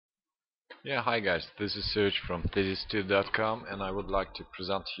Yeah, hi guys, this is Serge from Thesis2.com and I would like to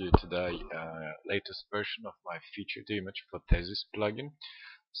present to you today latest version of my featured image for Thesis plugin.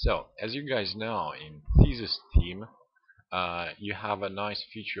 So, as you guys know, in Thesis theme, you have a nice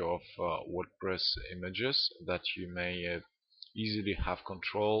feature of WordPress images that you may easily have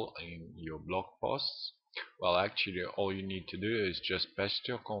control in your blog posts. Well, actually, all you need to do is just paste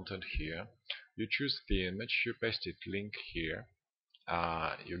your content here. You choose the image, you paste it link here.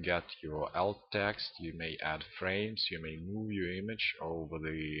 You get your alt text, you may add frames, you may move your image over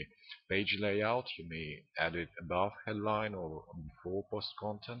the page layout, you may add it above headline or before post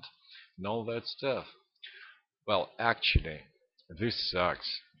content, and all that stuff. Well, actually, this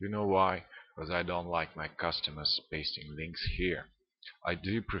sucks. You know why? Because I don't like my customers pasting links here. I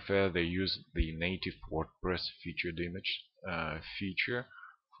do prefer they use the native WordPress featured image feature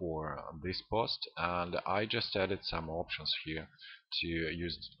for this post, and I just added some options here to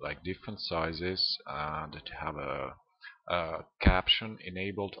use like different sizes and to have a caption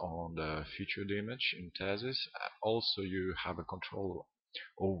enabled on the featured image in Thesis. Also, you have a control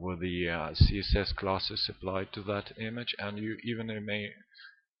over the CSS classes applied to that image, and you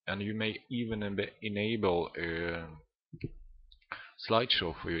may even enable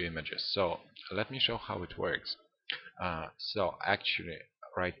slideshow for your images. So let me show how it works. So actually,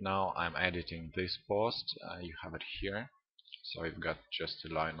 right now I'm editing this post. You have it here. So you've got just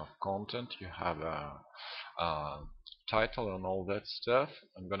a line of content. You have a title and all that stuff.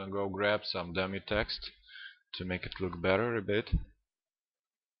 I'm gonna go grab some dummy text to make it look better a bit,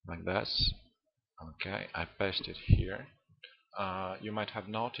 like this. Okay, I paste it here. You might have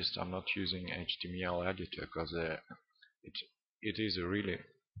noticed I'm not using HTML editor because it it is really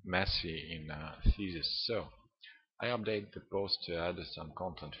messy in Thesis. So I update the post to add some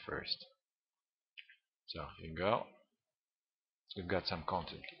content first. So here you go. We've got some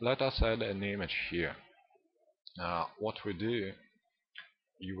content. Let us add an image here. What we do,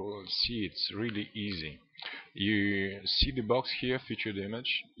 you will see it's really easy. You see the box here, featured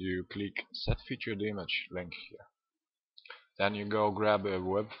image. You click set featured image link here. Then you go grab a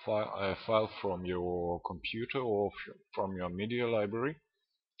file from your computer or from your media library.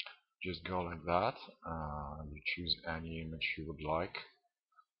 Just go like that. You choose any image you would like.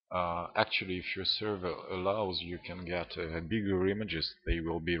 Actually, if your server allows, you can get bigger images. They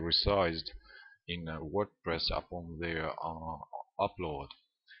will be resized in WordPress upon their upload.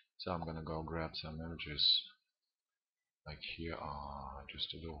 So I'm gonna go grab some images like here,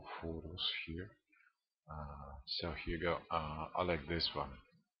 just a little photos here. So here you go. I like this one.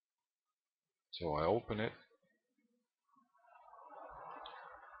 So I open it.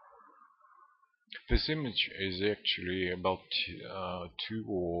 This image is actually about 2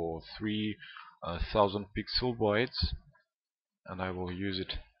 or 3 thousand pixel bytes, and I will use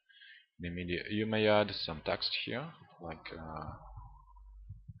it in the media. You may add some text here, like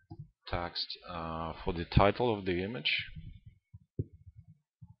text for the title of the image.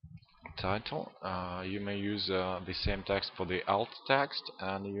 Title. You may use the same text for the alt text,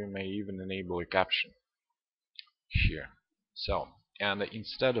 and you may even enable a caption here. So, and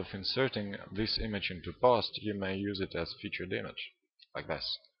instead of inserting this image into post, you may use it as featured image, like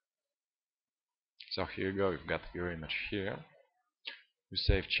this. So here you go, you've got your image here. You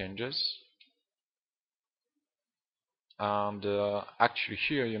save changes, and actually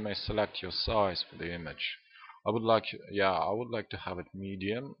here you may select your size for the image. I would like to have it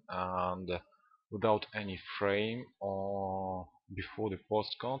medium and without any frame or before the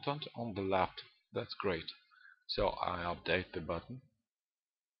post content on the left. That's great. So I update the button,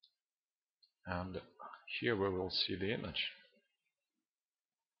 and here we will see the image.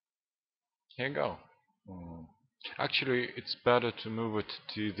 Here you go. Actually, it's better to move it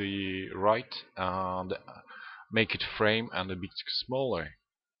to the right and make it frame and a bit smaller.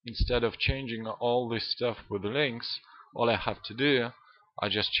 Instead of changing all this stuff with the links, all I have to do, I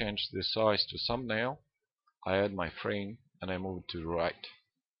just change the size to thumbnail, I add my frame, and I move it to the right.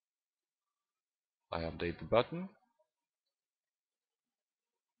 I update the button,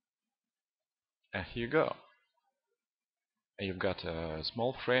 and here you go. And you've got a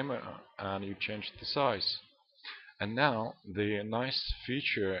small frame and you change the size. And now the nice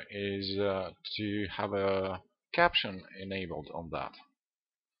feature is to have a caption enabled on that.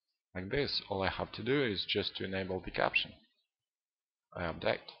 Like this, all I have to do is just to enable the caption. I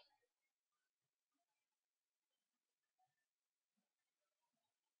update.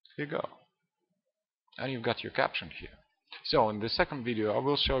 Here you go. And you've got your caption here. So in the second video I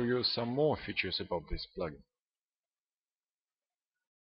will show you some more features about this plugin.